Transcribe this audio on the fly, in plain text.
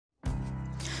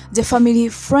The family,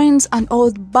 friends, and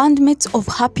old bandmates of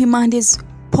Happy Mondays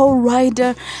Paul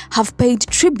Ryder have paid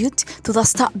tribute to the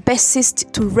star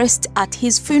bassist to rest at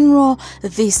his funeral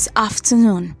this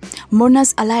afternoon.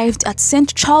 Mourners arrived at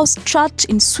St. Charles Church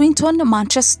in Swinton,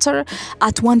 Manchester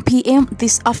at 1 p.m.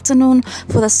 this afternoon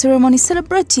for the ceremony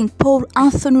celebrating Paul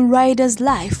Anthony Ryder's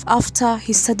life after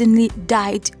he suddenly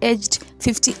died aged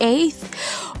 58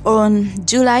 on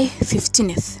July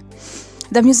 15th.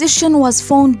 The musician was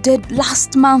found dead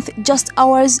last month, just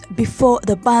hours before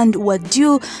the band were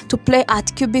due to play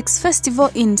at Cubic's Festival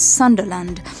in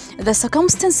Sunderland. The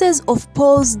circumstances of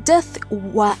Paul's death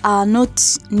are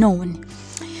not known.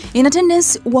 In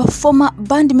attendance were former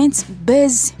bandmates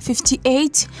Bez,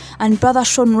 58, and brother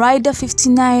Shaun Ryder,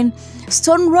 59,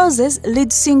 Stone Roses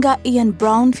lead singer Ian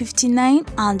Brown, 59,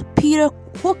 and Peter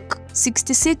Hook,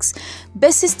 66,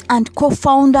 bassist and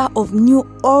co-founder of New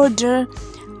Order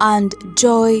and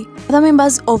Joy. Other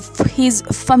members of his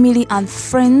family and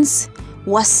friends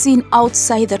were seen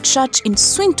outside the church in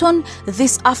Swinton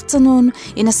this afternoon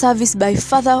in a service by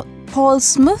Father Paul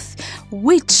Smith,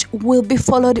 which will be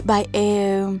followed by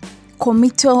a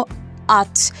committal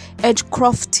at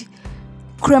Edgecroft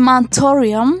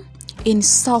Crematorium in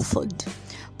Salford.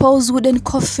 Paul's wooden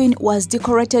coffin was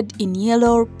decorated in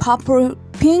yellow, purple,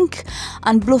 pink,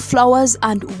 and blue flowers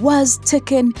and was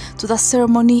taken to the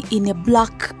ceremony in a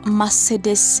black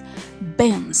Mercedes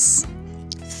Benz.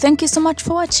 Thank you so much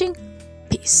for watching.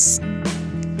 Peace.